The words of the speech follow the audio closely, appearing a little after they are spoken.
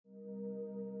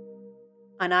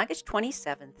On August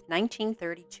 27,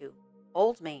 1932,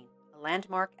 Old Main, a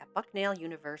landmark at Bucknell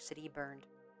University, burned.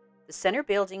 The center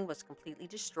building was completely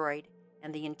destroyed,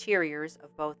 and the interiors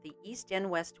of both the east and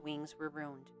west wings were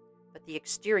ruined, but the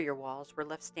exterior walls were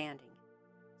left standing.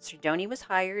 Sardoni was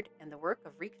hired, and the work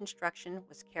of reconstruction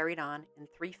was carried on in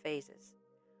three phases.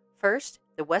 First,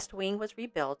 the west wing was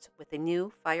rebuilt with a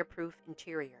new fireproof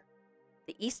interior.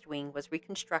 The east wing was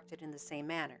reconstructed in the same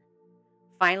manner.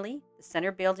 Finally, the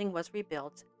center building was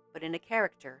rebuilt, but in a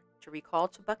character to recall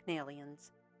to Bucknellians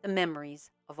the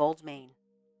memories of Old Main.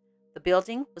 The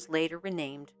building was later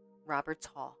renamed Roberts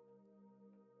Hall.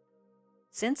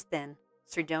 Since then,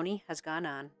 Sardoni has gone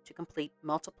on to complete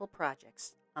multiple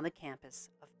projects on the campus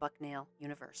of Bucknell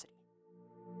University.